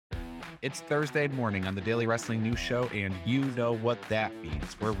It's Thursday morning on the Daily Wrestling News Show, and you know what that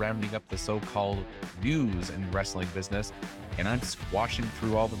means. We're rounding up the so-called news in the wrestling business, and I'm squashing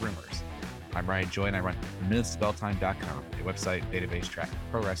through all the rumors. I'm Ryan Joy, and I run minutesbelltime.com, a website database tracking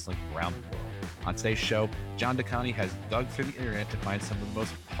pro wrestling around the world. On today's show, John DeConnie has dug through the internet to find some of the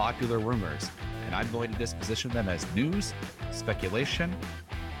most popular rumors, and I'm going to disposition them as news, speculation,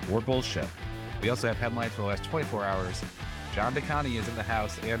 or bullshit. We also have headlines for the last 24 hours. John DeConnie is in the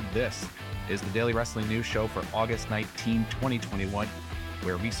house, and this is the Daily Wrestling News Show for August 19, 2021,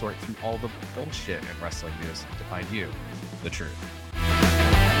 where we sort through all the bullshit in wrestling news to find you the truth.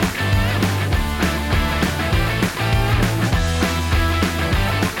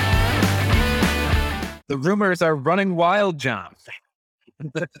 The rumors are running wild, John.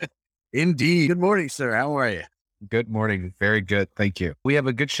 Indeed. Good morning, sir. How are you? Good morning. Very good. Thank you. We have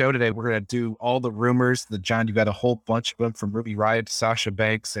a good show today. We're going to do all the rumors. John, you got a whole bunch of them from Ruby Riott to Sasha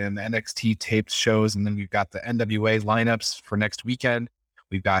Banks and NXT taped shows. And then we've got the NWA lineups for next weekend.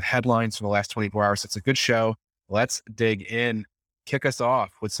 We've got headlines from the last 24 hours. It's a good show. Let's dig in. Kick us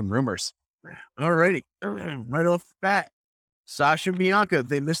off with some rumors. All righty. Right off the bat, Sasha and Bianca,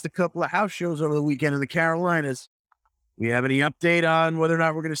 they missed a couple of house shows over the weekend in the Carolinas. We have any update on whether or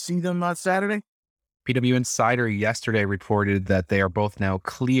not we're going to see them on Saturday? PW Insider yesterday reported that they are both now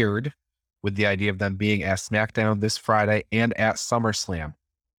cleared with the idea of them being at SmackDown this Friday and at SummerSlam.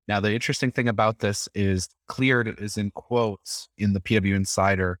 Now, the interesting thing about this is cleared is in quotes in the PW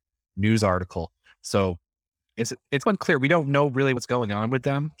Insider news article. So it's unclear. We don't know really what's going on with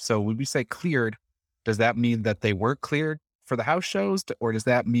them. So when we say cleared, does that mean that they weren't cleared for the house shows? Or does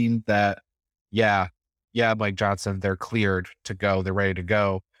that mean that, yeah, Mike Johnson, they're cleared to go, they're ready to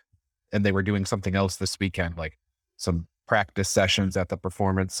go, and they were doing something else this weekend, like some practice sessions at the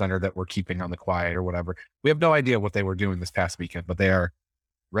Performance Center that we're keeping on the quiet or whatever. We have no idea what they were doing this past weekend, but they are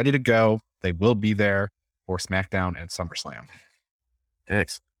ready to go. They will be there for SmackDown and SummerSlam.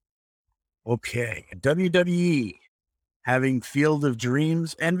 Thanks. Okay. WWE having Field of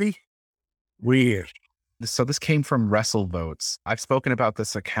Dreams envy? Weird. So this came from WrestleVotes. I've spoken about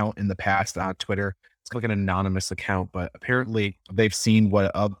this account in the past on Twitter. It's like an anonymous account, but apparently they've seen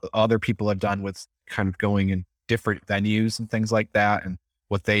what other people have done with kind of going in different venues and things like that, and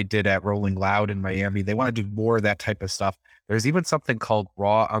what they did at Rolling Loud in Miami. They want to do more of that type of stuff. There's even something called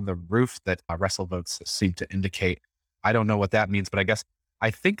Raw on the Roof that WrestleVotes seem to indicate. I don't know what that means, but I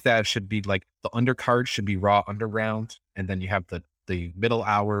think that should be like the undercard should be Raw Underground, and then you have the middle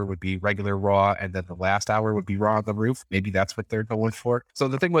hour would be regular Raw, and then the last hour would be Raw on the Roof. Maybe that's what they're going for. So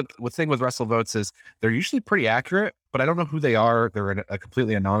the thing with WrestleVotes is they're usually pretty accurate, but I don't know who they are. They're in a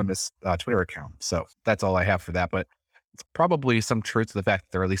completely anonymous Twitter account. So that's all I have for that. But it's probably some truth to the fact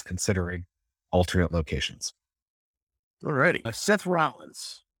that they're at least considering alternate locations. All righty. Seth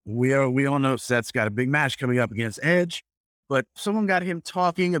Rollins. We all know Seth's got a big match coming up against Edge, but someone got him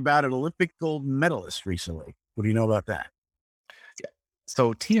talking about an Olympic gold medalist recently. What do you know about that?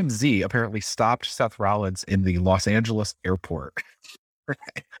 So TMZ apparently stopped Seth Rollins in the Los Angeles airport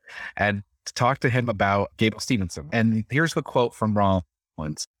and talked to him about Gable Stevenson. And here's the quote from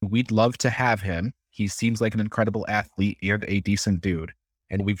Rollins. "We'd love to have him. He seems like an incredible athlete and a decent dude.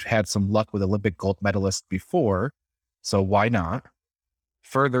 And we've had some luck with Olympic gold medalists before, so why not?"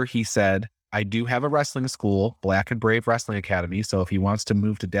 Further, he said, "I do have a wrestling school, Black and Brave Wrestling Academy, so if he wants to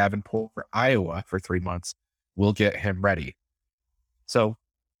move to Davenport or Iowa for 3 months, we'll get him ready." So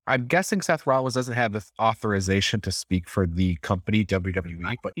I'm guessing Seth Rollins doesn't have the authorization to speak for the company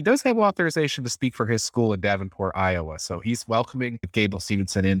WWE, but he does have authorization to speak for his school in Davenport, Iowa. So he's welcoming Gable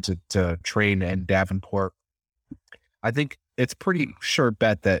Stevenson in to train in Davenport. I think it's pretty sure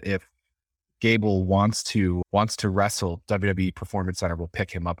bet that if Gable wants to wrestle, WWE Performance Center will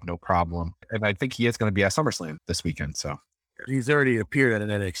pick him up, no problem. And I think he is going to be at SummerSlam this weekend. So he's already appeared at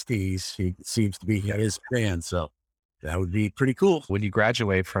an NXT. He seems to be his fan, so that would be pretty cool. When you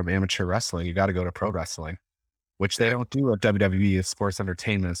graduate from amateur wrestling, you got to go to pro wrestling, which they don't do at WWE. It's sports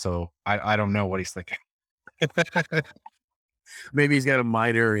entertainment. So I don't know what he's thinking. Maybe he's got a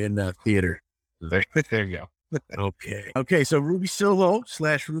minor in theater. There you go. Okay. So Ruby Soho /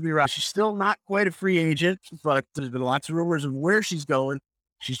 Ruby Riott. She's still not quite a free agent, but there's been lots of rumors of where she's going.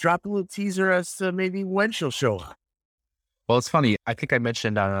 She's dropped a little teaser as to maybe when she'll show up. Well, it's funny. I think I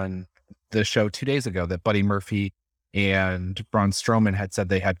mentioned on the show 2 days ago that Buddy Murphy and Braun Strowman had said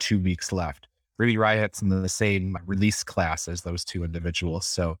they had 2 weeks left. Ruby Riott's in the same release class as those two individuals.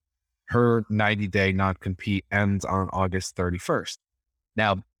 So her 90-day non-compete ends on August 31st.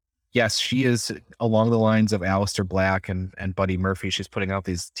 Now, yes, she is along the lines of Aleister Black and Buddy Murphy. She's putting out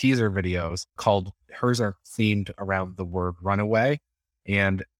these teaser videos hers are themed around the word runaway.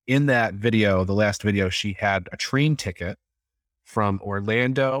 And in that video, the last video, she had a train ticket from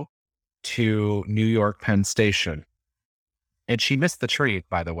Orlando to New York Penn Station. And she missed the train,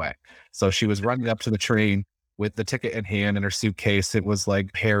 by the way. So she was running up to the train with the ticket in hand and her suitcase. It was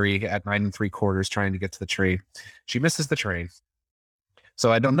like Harry at 9 3/4 trying to get to the train. She misses the train.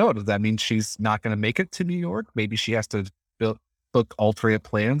 So I don't know. Does that mean she's not going to make it to New York? Maybe she has to book alternate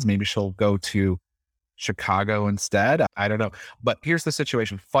plans. Maybe she'll go to Chicago instead. I don't know. But here's the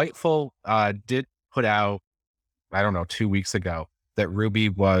situation. Fightful did put out, I don't know, 2 weeks ago that Ruby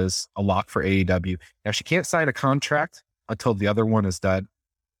was a lock for AEW. Now she can't sign a contract until the other one is dead.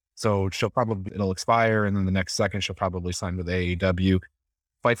 So it'll expire. And then the next second she'll probably sign with AEW.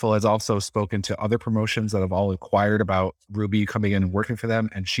 Fightful has also spoken to other promotions that have all inquired about Ruby coming in and working for them.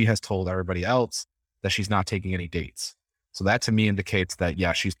 And she has told everybody else that she's not taking any dates. So that to me indicates that,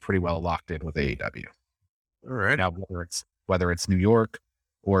 yeah, she's pretty well locked in with AEW. All right. Now, whether it's New York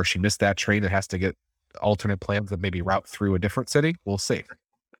or she missed that train and has to get alternate plans that maybe route through a different city, we'll see.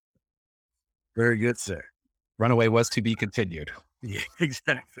 Very good, sir. Runaway was to be continued. Yeah,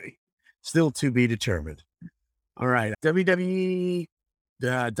 exactly. Still to be determined. All right. WWE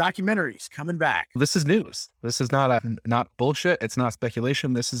documentaries coming back. This is news. This is not bullshit. It's not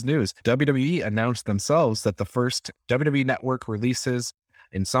speculation. This is news. WWE announced themselves that the first WWE Network releases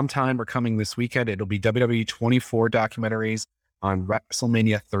in some time are coming this weekend. It'll be WWE 24 documentaries on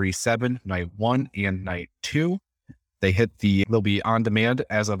WrestleMania 37, night 1 and night 2. They'll be on demand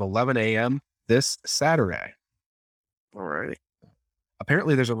as of 11 a.m. this Saturday. All right.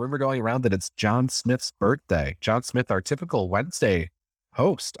 Apparently there's a rumor going around that it's John Smith's birthday. John Smith, our typical Wednesday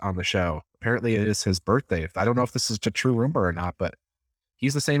host on the show. Apparently it is his birthday. I don't know if this is a true rumor or not, but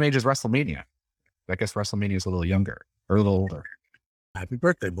he's the same age as WrestleMania. I guess WrestleMania is a little younger or a little older. Happy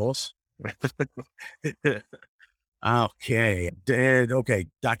birthday, boss. Okay.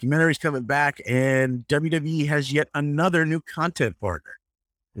 Documentaries coming back, and WWE has yet another new content partner.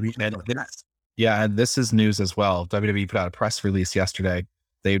 And this is news as well. WWE put out a press release yesterday.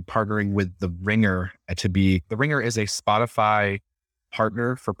 They're partnering with The Ringer The Ringer is a Spotify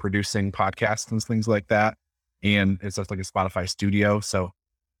partner for producing podcasts and things like that. And it's just like a Spotify studio. So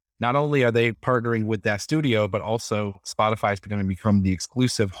not only are they partnering with that studio, but also Spotify is going to become the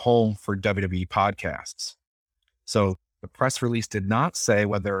exclusive home for WWE podcasts. So the press release did not say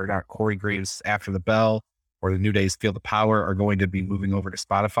whether or not Corey Graves' After the Bell or the New Day's Feel the Power are going to be moving over to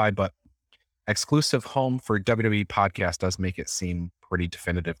Spotify, but exclusive home for WWE podcast does make it seem pretty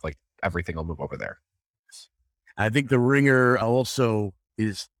definitive, like everything will move over there. I think The Ringer also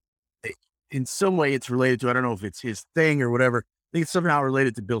is, in some way, it's related to, I don't know if it's his thing or whatever. I think it's somehow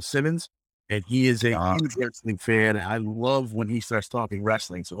related to Bill Simmons, and he is a huge wrestling fan. I love when he starts talking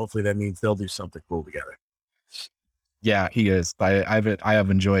wrestling, so hopefully that means they'll do something cool together. Yeah, he is. I have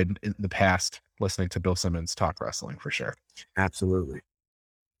enjoyed in the past listening to Bill Simmons talk wrestling for sure. Absolutely.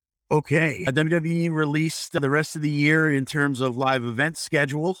 Okay. WWE released the rest of the year in terms of live event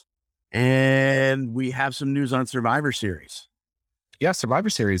schedules, and we have some news on Survivor Series. Yeah, Survivor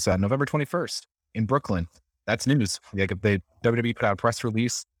Series, November 21st in Brooklyn. That's news. WWE put out a press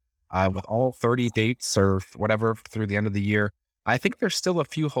release with all 30 dates or whatever through the end of the year. I think there's still a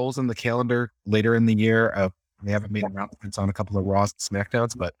few holes in the calendar later in the year. They haven't made announcements on a couple of Raws and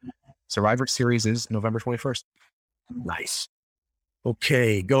SmackDowns, but Survivor Series is November 21st. Nice.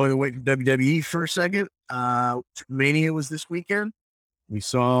 Okay, going away from WWE for a second. Mania was this weekend. We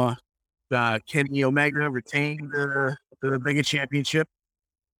saw Kenny Omega retain the Mega Championship.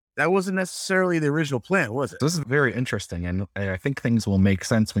 That wasn't necessarily the original plan, was it? This is very interesting, and I think things will make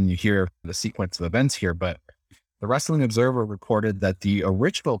sense when you hear the sequence of events here, but the Wrestling Observer reported that the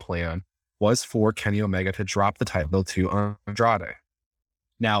original plan was for Kenny Omega to drop the title to Andrade.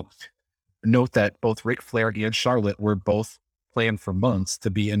 Now, note that both Ric Flair and Charlotte were both planned for months to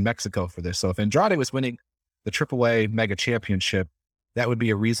be in Mexico for this. So if Andrade was winning the AAA Mega Championship, that would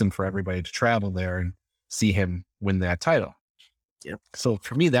be a reason for everybody to travel there and see him win that title. Yeah. So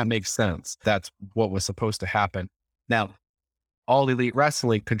for me, that makes sense. That's what was supposed to happen. Now, All Elite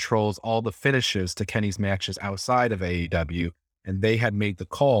Wrestling controls all the finishes to Kenny's matches outside of AEW. And they had made the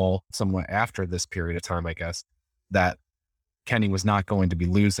call somewhat after this period of time, I guess, that Kenny was not going to be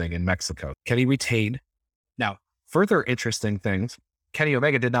losing in Mexico. Kenny retained. Now, further interesting things, Kenny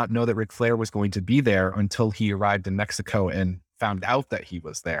Omega did not know that Ric Flair was going to be there until he arrived in Mexico and found out that he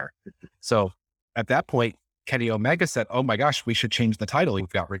was there. So at that point, Kenny Omega said, oh my gosh, we should change the title. We've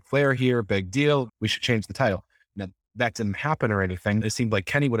got Ric Flair here, big deal. We should change the title. Now, that didn't happen or anything. It seemed like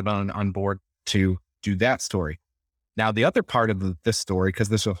Kenny would have been on board to do that story. Now, the other part of this story, because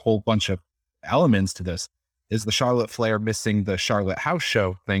there's a whole bunch of elements to this, is the Charlotte Flair missing the Charlotte House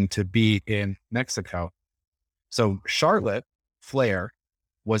Show thing to be in Mexico. So Charlotte Flair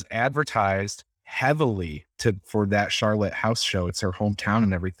was advertised heavily for that Charlotte House Show. It's her hometown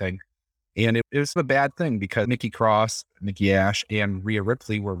and everything. And it was a bad thing because Nikki Cross, Nikki Ash, and Rhea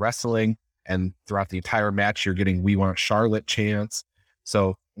Ripley were wrestling. And throughout the entire match, you're getting "We Want Charlotte" chants.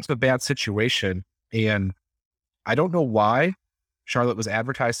 So it's a bad situation. And I don't know why Charlotte was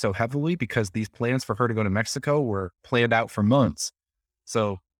advertised so heavily, because these plans for her to go to Mexico were planned out for months.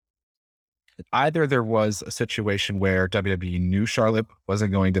 So either there was a situation where WWE knew Charlotte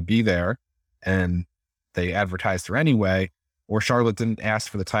wasn't going to be there and they advertised her anyway, or Charlotte didn't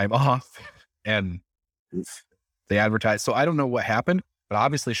ask for the time off and they advertised. So I don't know what happened, but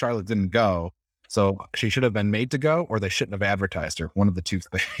obviously Charlotte didn't go. So she should have been made to go, or they shouldn't have advertised her. One of the two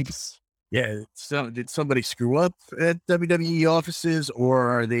things. Yeah. So did somebody screw up at WWE offices,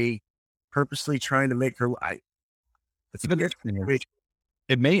 or are they purposely trying to make her?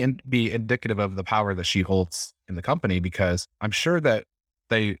 It may be indicative of the power that she holds in the company, because I'm sure that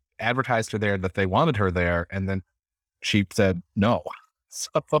they advertised her there, that they wanted her there, and then she said no. So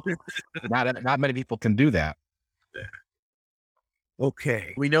not many people can do that.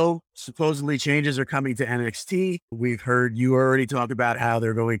 Okay. We know supposedly changes are coming to NXT. We've heard you already talk about how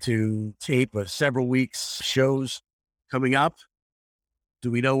they're going to tape several weeks shows coming up. Do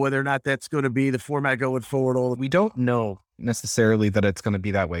we know whether or not that's going to be the format going forward? We don't know necessarily that it's going to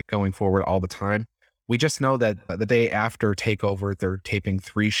be that way going forward all the time. We just know that the day after TakeOver, they're taping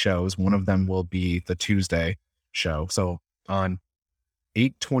 3 shows. One of them will be the Tuesday show. So on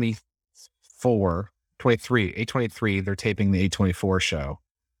 8/23, they're taping the 8/24 show.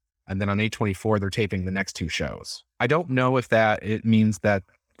 And then on 8/24, they're taping the next 2 shows. I don't know if it means that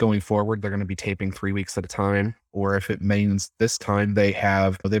going forward, they're going to be taping 3 weeks at a time, or if it means this time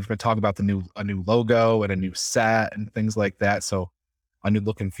they've been talking about a new logo and a new set and things like that. So a new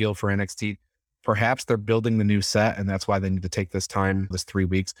look and feel for NXT. Perhaps they're building the new set and that's why they need to take this 3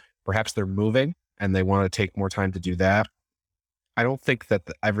 weeks. Perhaps they're moving and they want to take more time to do that. I don't think that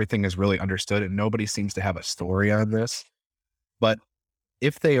everything is really understood, and nobody seems to have a story on this. But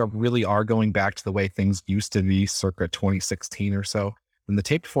if they really are going back to the way things used to be circa 2016 or so, then the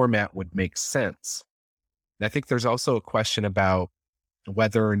taped format would make sense. And I think there's also a question about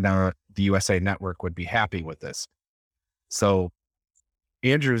whether or not the USA Network would be happy with this. So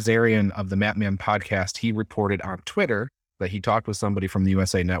Andrew Zarian of the Matman podcast, he reported on Twitter that he talked with somebody from the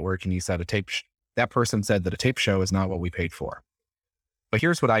USA Network, and he said that person said that a tape show is not what we paid for. But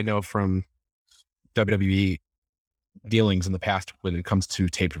here's what I know from WWE dealings in the past when it comes to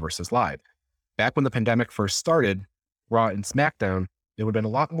taped versus live. Back when the pandemic first started, Raw and SmackDown, it would have been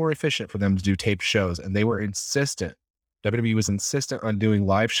a lot more efficient for them to do taped shows. And they were insistent. WWE was insistent on doing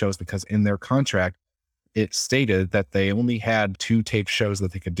live shows because in their contract, it stated that they only had 2 taped shows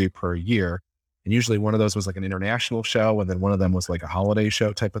that they could do per year. And usually one of those was like an international show, and then one of them was like a holiday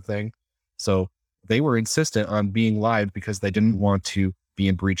show type of thing. So they were insistent on being live because they didn't want to be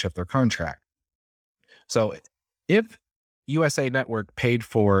in breach of their contract. So if USA Network paid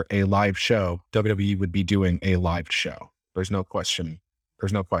for a live show, WWE would be doing a live show. There's no question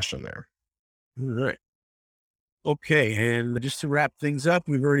there. All right. Okay. And just to wrap things up,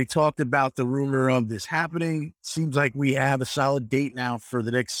 we've already talked about the rumor of this happening. Seems like we have a solid date now for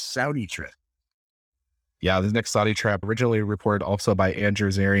the next Saudi trip. Yeah, the next Saudi trip, originally reported also by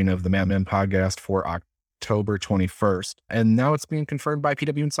Andrew Zarian of the Madman podcast for October 21st. And now it's being confirmed by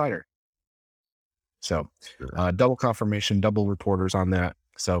PW Insider. So double confirmation, double reporters on that.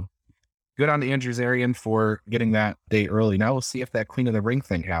 So good on Andrew Zarian for getting that date early. Now we'll see if that Queen of the Ring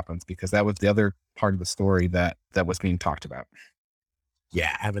thing happens, because that was the other part of the story that was being talked about.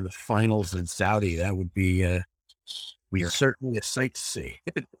 Yeah, having the finals in Saudi, that would be weird. Certainly a sight to see.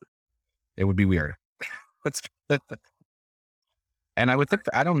 It would be weird. And I would think,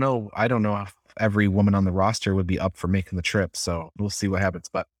 I don't know if every woman on the roster would be up for making the trip. So we'll see what happens.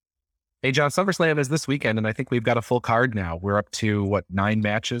 But hey, John, SummerSlam is this weekend, and I think we've got a full card now. We're up to 9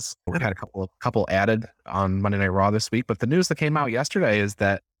 matches. We've had a couple added on Monday Night Raw this week. But the news that came out yesterday is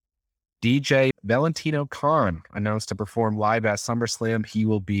that DJ Valentino Khan announced to perform live at SummerSlam. He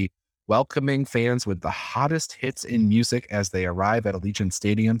will be welcoming fans with the hottest hits in music as they arrive at Allegiant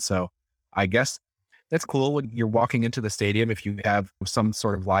Stadium. So I guess that's cool when you're walking into the stadium, if you have some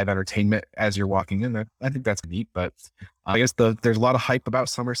sort of live entertainment as you're walking in. I think that's neat, but I guess there's a lot of hype about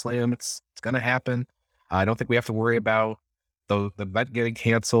SummerSlam. It's going to happen. I don't think we have to worry about the event getting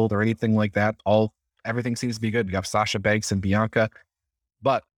canceled or anything like that. Everything seems to be good. We got Sasha Banks and Bianca,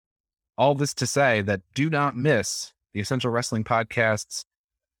 but all this to say that do not miss the Essential Wrestling Podcast's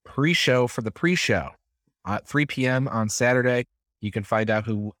pre-show for the pre-show. At 3 p.m. on Saturday, you can find out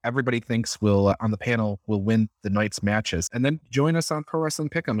who everybody thinks will on the panel will win the night's matches, and then join us on Pro Wrestling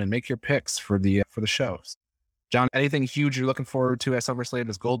Pick'em and make your picks for the shows. John, anything huge you're looking forward to at SummerSlam?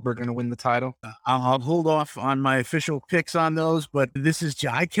 Is Goldberg going to win the title? I'll hold off on my official picks on those, but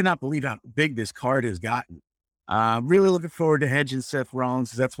I cannot believe how big this card has gotten. Really looking forward to Edge and Seth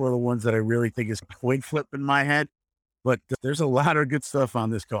Rollins. That's one of the ones that I really think is a coin flip in my head, but there's a lot of good stuff on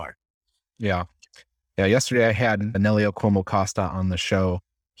this card. Yeah. Yesterday I had Anelio Cuomo Costa on the show.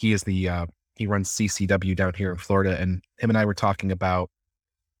 He is he runs CCW down here in Florida, and him and I were talking about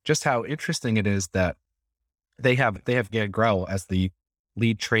just how interesting it is that they have Gangrel as the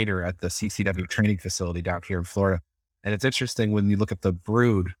lead trainer at the CCW training facility down here in Florida. And it's interesting when you look at the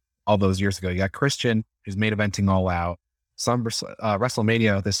Brood all those years ago. You got Christian, who's main eventing All Out.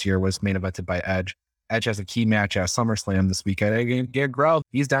 WrestleMania this year was main evented by Edge. Edge has a key match at SummerSlam this weekend. And Gangrel,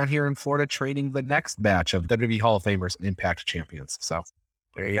 he's down here in Florida training the next batch of WWE Hall of Famers and Impact champions. So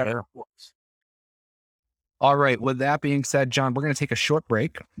there you go. All right. With that being said, John, we're going to take a short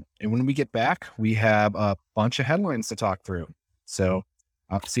break. And when we get back, we have a bunch of headlines to talk through. So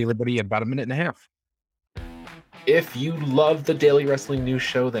I'll see everybody in about a minute and a half. If you love the Daily Wrestling News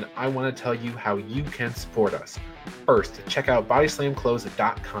Show, then I want to tell you how you can support us. First, check out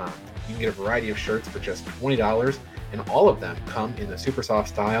bodyslamclothes.com. You can get a variety of shirts for just $20, and all of them come in the super soft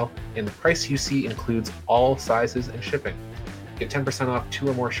style, and the price you see includes all sizes and shipping. Get 10% off 2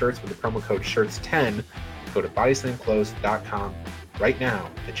 or more shirts with the promo code SHIRTS10. Go to bodyslamclothes.com right now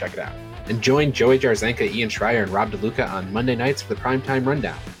to check it out. And join Joey Jarzenka, Ian Schreier, and Rob DeLuca on Monday nights for the Primetime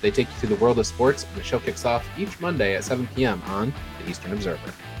Rundown. They take you through the world of sports, and the show kicks off each Monday at 7 p.m. on the Eastern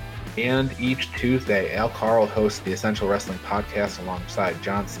Observer. And each Tuesday, Al Carl hosts the Essential Wrestling Podcast alongside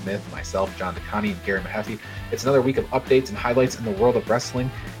John Smith, myself, John DeConnie, and Gary Mahaffey. It's another week of updates and highlights in the world of wrestling.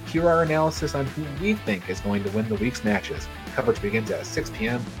 Here are our analysis on who we think is going to win the week's matches. Coverage begins at 6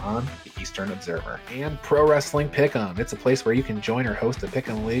 p.m. on the Eastern Observer. And Pro Wrestling Pick'em. It's a place where you can join or host a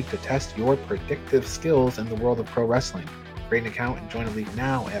Pick'em League to test your predictive skills in the world of pro wrestling. Create an account and join a league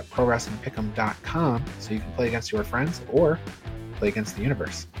now at ProWrestlingPick'em.com so you can play against your friends or play against the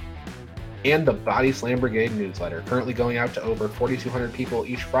universe. And the Body Slam Brigade newsletter, currently going out to over 4,200 people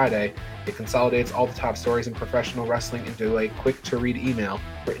each Friday. It consolidates all the top stories in professional wrestling into a quick-to-read email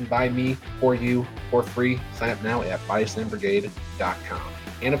written by me for you for free. Sign up now at bodyslambrigade.com.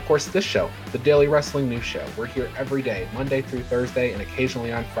 And of course, this show, the Daily Wrestling News Show. We're here every day, Monday through Thursday, and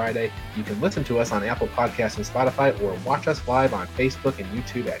occasionally on Friday. You can listen to us on Apple Podcasts and Spotify, or watch us live on Facebook and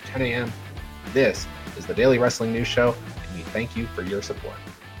YouTube at 10 a.m. This is the Daily Wrestling News Show, and we thank you for your support.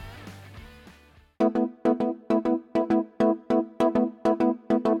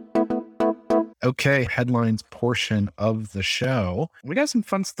 Okay, headlines portion of the show. We got some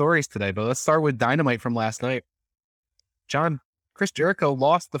fun stories today, but let's start with Dynamite from last night. John, Chris Jericho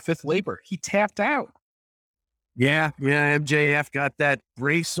lost the fifth labor. He tapped out. Yeah, MJF got that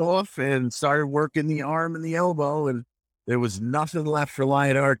brace off and started working the arm and the elbow, and there was nothing left for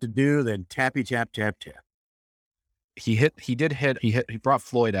Lionheart to do than tappy tap tap tap. He brought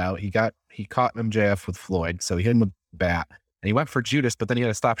Floyd out. He caught MJF with Floyd, so he hit him with a bat, and he went for Judas, but then he had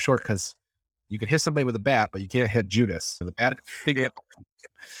to stop short because you can hit somebody with a bat, but you can't hit Judas. So the bat,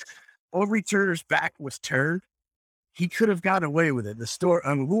 Every Turner's back was turned. He could have gotten away with it. The story,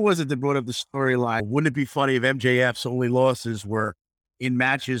 who was it that brought up the storyline? Wouldn't it be funny if MJF's only losses were in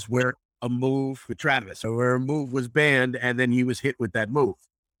matches where a move with Travis, or where a move was banned and then he was hit with that move?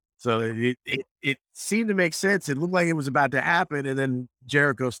 So it seemed to make sense. It looked like it was about to happen, and then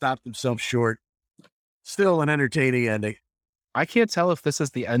Jericho stopped himself short. Still an entertaining ending. I can't tell if this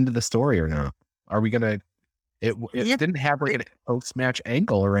is the end of the story or not. Are we going to, it didn't have like a post-match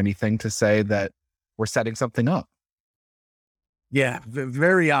angle or anything to say that we're setting something up. Yeah,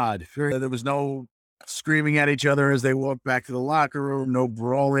 very odd. There was no screaming at each other as they walked back to the locker room, no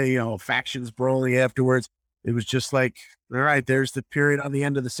brawling, factions brawling afterwards. It was just like, all right, there's the period on the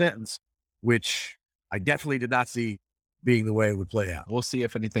end of the sentence, which I definitely did not see being the way it would play out. We'll see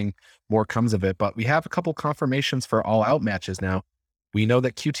if anything more comes of it, but we have a couple confirmations for all out matches now. We know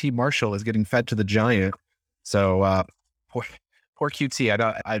that QT Marshall is getting fed to the Giant. So poor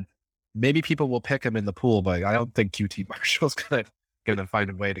QT. Maybe people will pick him in the pool, but I don't think QT Marshall's gonna find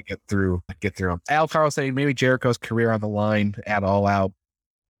a way to get through him. Al Carl saying maybe Jericho's career on the line at All Out.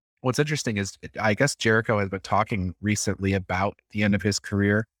 What's interesting is I guess Jericho has been talking recently about the end of his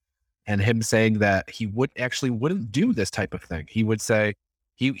career, and him saying that he wouldn't do this type of thing. He would say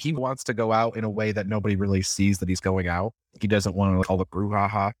he wants to go out in a way that nobody really sees that he's going out. He doesn't want to call the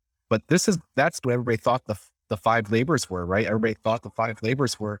brouhaha. But that's what everybody thought the the five labors were, right? Everybody thought the five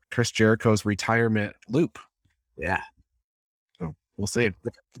labors were Chris Jericho's retirement loop. Yeah. So we'll see.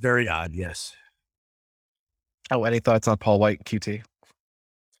 Very odd. Yes. Oh, any thoughts on Paul White, QT?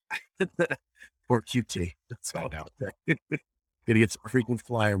 Poor QT. That's all now. Gonna get some frequent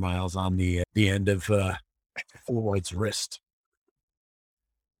flyer miles on the end of Paul White's wrist.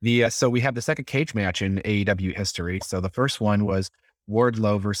 So we have the second cage match in AEW history. So the first one was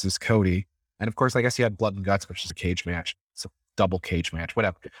Wardlow versus Cody. And of course, I guess you had Blood and Guts, which is a cage match. It's a double cage match,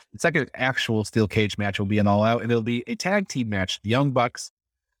 whatever. The second actual steel cage match will be an all out, and it'll be a tag team match. The Young Bucks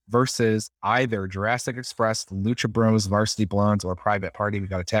versus either Jurassic Express, Lucha Bros, Varsity Blondes, or Private Party. We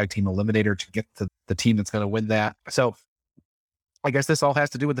got a tag team eliminator to get to the team that's going to win that. So I guess this all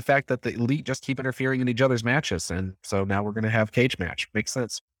has to do with the fact that the Elite just keep interfering in each other's matches. And so now we're going to have cage match. Makes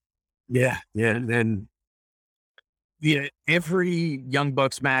sense. Yeah. Yeah. And then every Young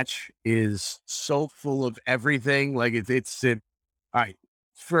Bucks match is so full of everything. Like it's all right.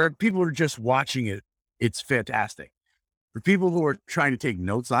 For people who are just watching it, it's fantastic. For people who are trying to take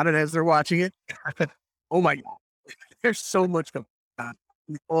notes on it as they're watching it, oh my God, there's so much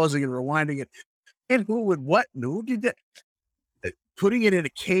pausing and rewinding it. And who would what? Who did that? Putting it in a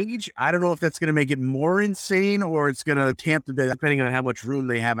cage, I don't know if that's going to make it more insane or it's going to tamp the bit, depending on how much room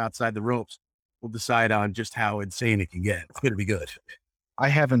they have outside the ropes. We'll decide on just how insane it can get. It's going to be good. I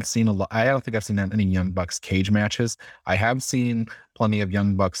haven't seen a lot. I don't think I've seen any Young Bucks cage matches. I have seen plenty of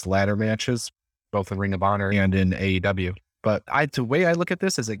Young Bucks ladder matches, both in Ring of Honor and in AEW. But the way I look at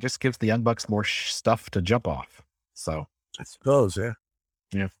this is it just gives the Young Bucks more stuff to jump off. So I suppose, yeah.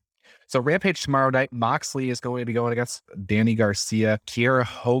 Yeah. So Rampage tomorrow night, Moxley is going to be going against Danny Garcia, Kiera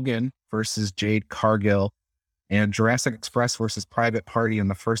Hogan versus Jade Cargill, and Jurassic Express versus Private Party in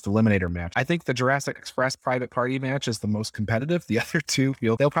the first eliminator match. I think the Jurassic Express Private Party match is the most competitive. The other two,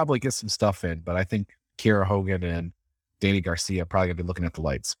 they'll probably get some stuff in, but I think Kiera Hogan and Danny Garcia are probably going to be looking at the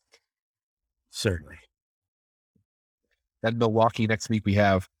lights. Certainly. Then Milwaukee next week, we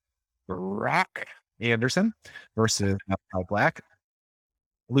have Brock Anderson versus Malachi Black,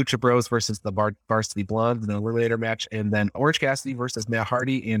 Lucha Bros versus the Varsity Blondes in an eliminator match, and then Orange Cassidy versus Matt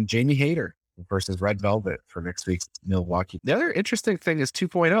Hardy and Jamie Hayter versus Red Velvet for next week's Milwaukee. The other interesting thing is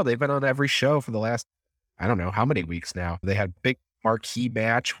 2.0. They've been on every show for the last, I don't know how many weeks now. They had big marquee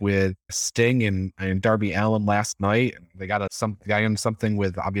match with Sting and Darby Allin last night. They got some guy in something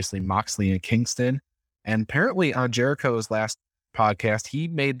with obviously Moxley and Kingston. And apparently on Jericho's last podcast, he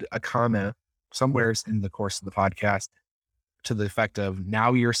made a comment somewhere in the course of the podcast to the effect of,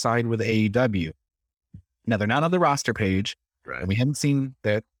 now you're signed with AEW. Now they're not on the roster page, right, and we haven't seen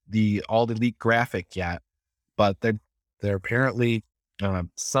the All Elite graphic yet, but they're apparently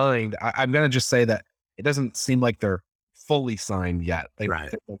signed. I'm going to just say that it doesn't seem like they're fully signed yet. They're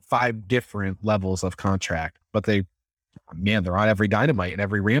 5 different levels of contract, but they're on every Dynamite and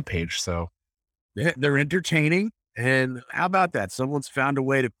every Rampage. So they're entertaining. And how about that? Someone's found a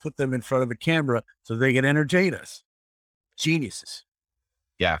way to put them in front of a camera so they can entertain us. Geniuses.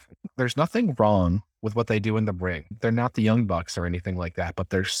 Yeah. There's nothing wrong with what they do in the ring. They're not the Young Bucks or anything like that,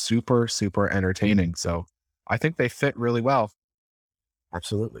 but they're super, super entertaining. So I think they fit really well.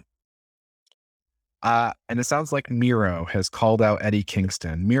 Absolutely. And it sounds like Miro has called out Eddie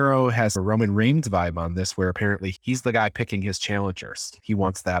Kingston. Miro has a Roman Reigns vibe on this, where apparently he's the guy picking his challengers. He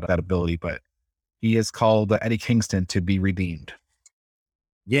wants that ability, but he has called Eddie Kingston to be redeemed.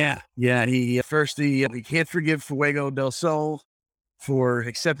 Yeah. He can't forgive Fuego del Sol for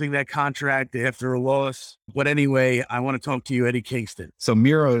accepting that contract after a loss. But anyway, I want to talk to you, Eddie Kingston. So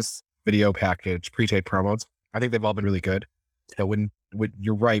Miro's video package, pre-tape promos, I think they've all been really good. So when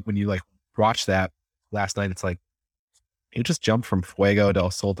you're right, when you watch that last night, it's like you just jumped from Fuego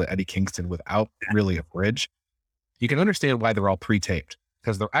del Sol to Eddie Kingston without really a bridge. You can understand why they're all pre-taped,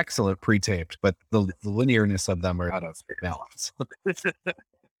 because they're excellent pre-taped, but the linearness of them are out of balance.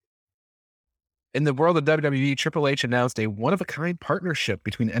 In the world of WWE, Triple H announced a one-of-a-kind partnership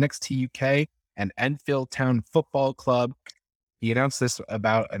between NXT UK and Enfield Town Football Club. He announced this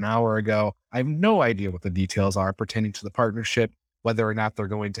about an hour ago. I have no idea what the details are pertaining to the partnership, whether or not they're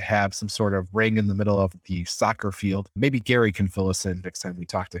going to have some sort of ring in the middle of the soccer field. Maybe Gary can fill us in next time we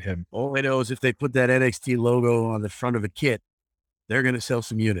talk to him. All I know is if they put that NXT logo on the front of a kit, they're going to sell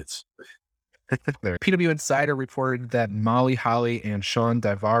some units. PW Insider reported that Molly Holly and Sean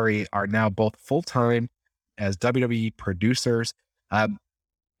Daivari are now both full-time as WWE producers.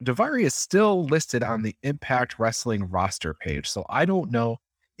 Daivari is still listed on the Impact Wrestling roster page, so I don't know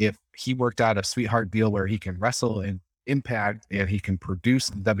if he worked out a sweetheart deal where he can wrestle in Impact and he can produce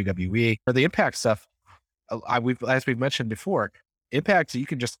in WWE. For the Impact stuff, as we've mentioned before, Impact, you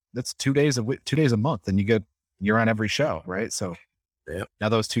can that's 2 days a month, and you get you're on every show, right? So now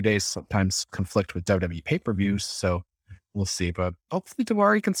those 2 days sometimes conflict with WWE pay-per-views. So we'll see. But hopefully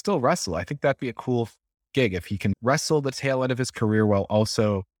Daivari can still wrestle. I think that'd be a cool gig if he can wrestle the tail end of his career while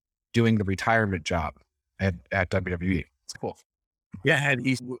also doing the retirement job at WWE. It's cool. Yeah, and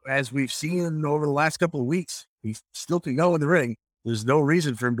he's, as we've seen over the last couple of weeks, he still can go in the ring. There's no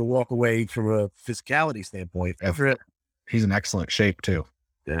reason for him to walk away from a physicality standpoint. He's in excellent shape too.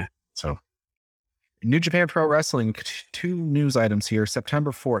 Yeah. So New Japan Pro Wrestling, 2 news items here.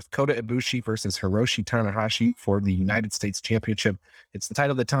 September 4th, Kota Ibushi versus Hiroshi Tanahashi for the United States Championship. It's the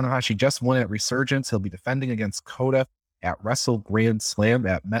title that Tanahashi just won at Resurgence. He'll be defending against Kota at Wrestle Grand Slam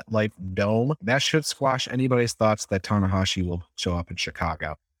at MetLife Dome. That should squash anybody's thoughts that Tanahashi will show up in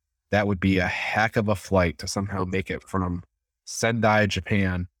Chicago. That would be a heck of a flight to somehow make it from Sendai,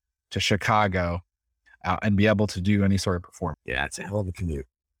 Japan to Chicago and be able to do any sort of performance. Yeah, it's a hell of a commute.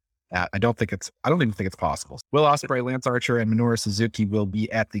 I don't even think it's possible. Will Ospreay, Lance Archer, and Minoru Suzuki will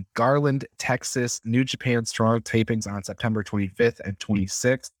be at the Garland, Texas New Japan Strong tapings on September 25th and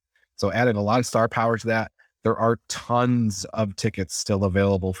 26th. So added a lot of star power to that. There are tons of tickets still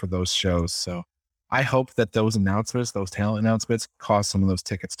available for those shows. So I hope that those announcements, those talent announcements, cause some of those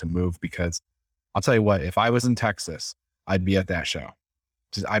tickets to move, because I'll tell you what, if I was in Texas, I'd be at that show.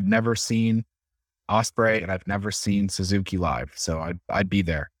 I've never seen Ospreay and I've never seen Suzuki live. So I'd be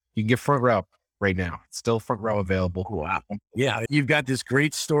there. You can get front row right now. It's still front row available. Wow. Yeah. You've got this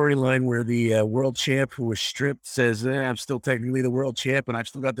great storyline where the world champ who was stripped says, I'm still technically the world champ and I've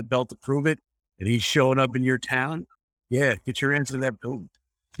still got the belt to prove it. And he's showing up in your town. Yeah. Get your hands in that boom.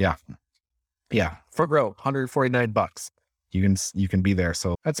 Yeah. Yeah. Front row, $149. You can be there.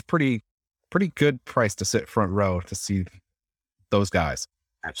 So that's pretty good price to sit front row to see those guys.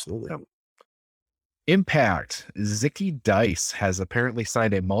 Absolutely. Impact. Zicky Dice has apparently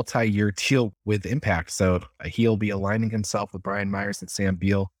signed a multi-year deal with Impact. So he'll be aligning himself with Brian Myers and Sam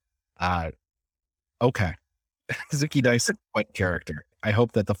Beal. Okay. Zicky Dice, what character? I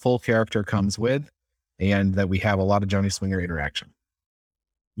hope that the full character comes with and that we have a lot of Johnny Swinger interaction.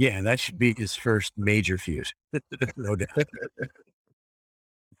 Yeah, that should be his first major feud. No doubt.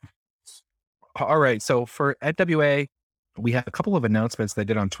 All right. So for NWA, we have a couple of announcements they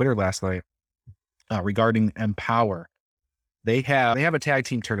did on Twitter last night. Regarding Empower. They have a tag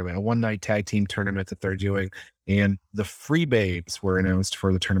team tournament, a one-night tag team tournament that they're doing, and the Free Babes were announced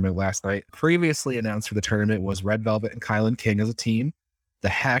for the tournament last night. Previously announced for the tournament was Red Velvet and Kylan King as a team, the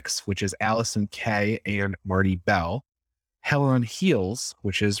Hex, which is Allison Kay and Marty Bell, Hell on Heels,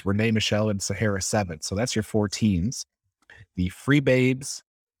 which is Renee Michelle and Sahara 7. So that's your 4 teams. The Free Babes,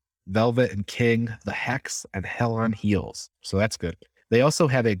 Velvet and King, the Hex, and Hell on Heels. So that's good. They also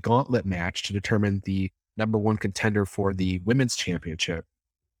have a gauntlet match to determine the number 1 contender for the women's championship.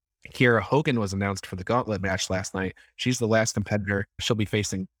 Kiera Hogan was announced for the gauntlet match last night. She's the last competitor. She'll be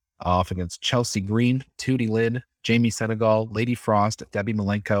facing off against Chelsea Green, Tootie Lynn, Jamie Senegal, Lady Frost, Debbie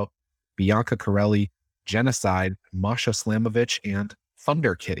Malenko, Bianca Corelli, Genocide, Masha Slamovich, and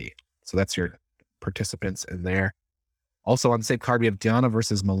Thunder Kitty. So that's your participants in there. Also on the same card, we have Diana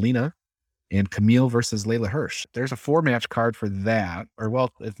versus Melina and Camille versus Layla Hirsch. There's a 4-match card for that, or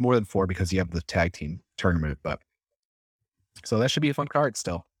well, it's more than 4 because you have the tag team tournament, but so that should be a fun card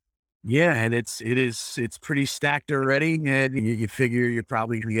still. Yeah, and it's pretty stacked already, and you figure you're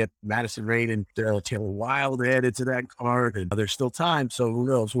probably gonna get Madison Rayne and Taylor Wilde added to that card, and there's still time, so who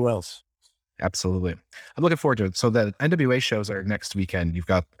knows who else? Absolutely, I'm looking forward to it. So the NWA shows are next weekend. You've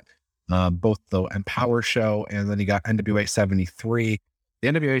got both the Empower show, and then you got NWA 73. The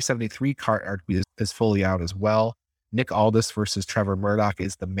NWA 73 card is fully out as well. Nick Aldis versus Trevor Murdoch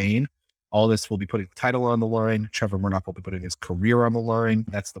is the main. Aldis will be putting the title on the line. Trevor Murdoch will be putting his career on the line.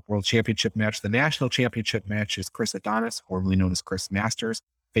 That's the World Championship match. The National Championship match is Chris Adonis, formerly known as Chris Masters,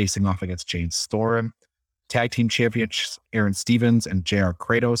 facing off against Jane Storm. Tag Team Champions Aaron Stevens and JR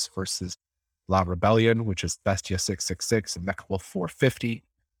Kratos versus La Rebellion, which is Bestia 666 and Mecha Wolf 450.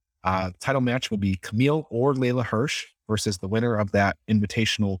 Title match will be Camille or Layla Hirsch versus the winner of that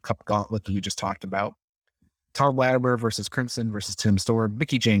Invitational Cup Gauntlet that we just talked about. Tom Latimer versus Crimson versus Tim Storm.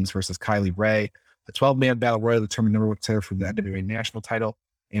 Mickie James versus Kylie Ray. The 12-man battle royal determined number 1 contender for the NWA national title.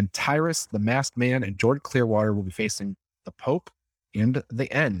 And Tyrus, the Masked Man, and Jordan Clearwater will be facing the Pope and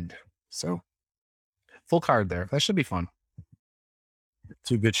the End. So, full card there. That should be fun.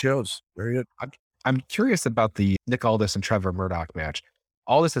 2 good shows. Very good. I'm curious about the Nick Aldis and Trevor Murdoch match.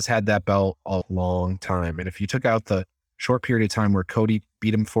 Aldis has had that belt a long time. And if you took out the short period of time where Cody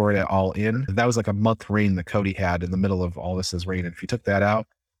beat him for it at All In, that was like a month reign that Cody had in the middle of Aldis's reign. And if you took that out,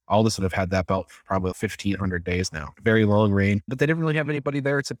 Aldis would have had that belt for probably 1,500 days now. Very long reign, but they didn't really have anybody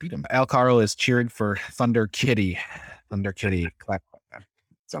there to beat him. Al Carl is cheering for Thunder Kitty. Thunder Kitty. Clap.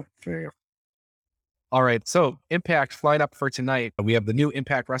 So fair. All right, so Impact lineup for tonight. We have the new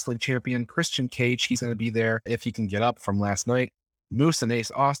Impact Wrestling Champion, Christian Cage. He's going to be there if he can get up from last night. Moose and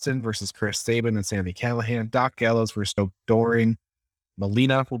Ace Austin versus Chris Sabin and Sami Callihan. Doc Gallows versus Stoke Doring.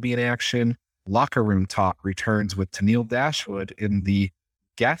 Melina will be in action. Locker Room Talk returns with Tennille Dashwood in the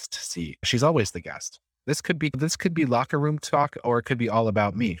guest seat. She's always the guest. This could be Locker Room Talk, or it could be All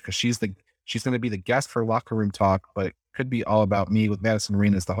About Me, because she's going to be the guest for Locker Room Talk, but it could be All About Me with Madison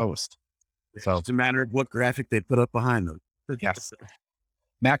Rayne as the host. So it's a matter of what graphic they put up behind them. Yes.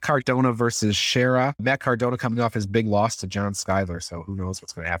 Matt Cardona versus Shera. Matt Cardona coming off his big loss to John Skyler, so who knows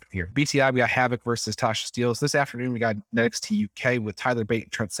what's going to happen here. BTI, we got Havoc versus Tasha Steelz. This afternoon, we got NXT UK with Tyler Bate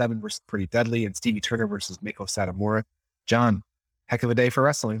and Trent Seven versus Pretty Deadly, and Stevie Turner versus Mako Satomura. John, heck of a day for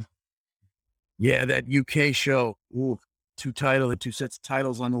wrestling. Yeah, that UK show. Ooh, two sets of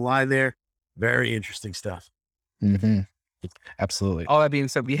titles on the line there. Very interesting stuff. Mm-hmm. Absolutely. All that being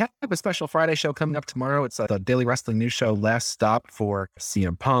said, we have a special Friday show coming up tomorrow. It's the Daily Wrestling News Show, last stop for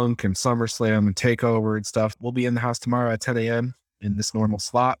CM Punk and SummerSlam and TakeOver and stuff. We'll be in the house tomorrow at 10 a.m. in this normal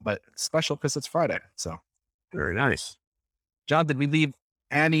slot, but it's special because it's Friday. So very nice. John, did we leave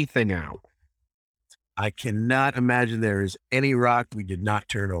anything out? I cannot imagine there is any rock we did not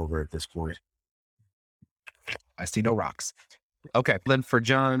turn over at this point. I see no rocks. Okay, then for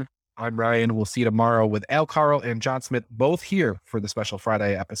John, I'm Ryan. We'll see you tomorrow with Al Carl and John Smith, both here for the special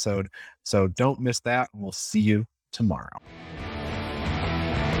Friday episode. So don't miss that. We'll see you tomorrow.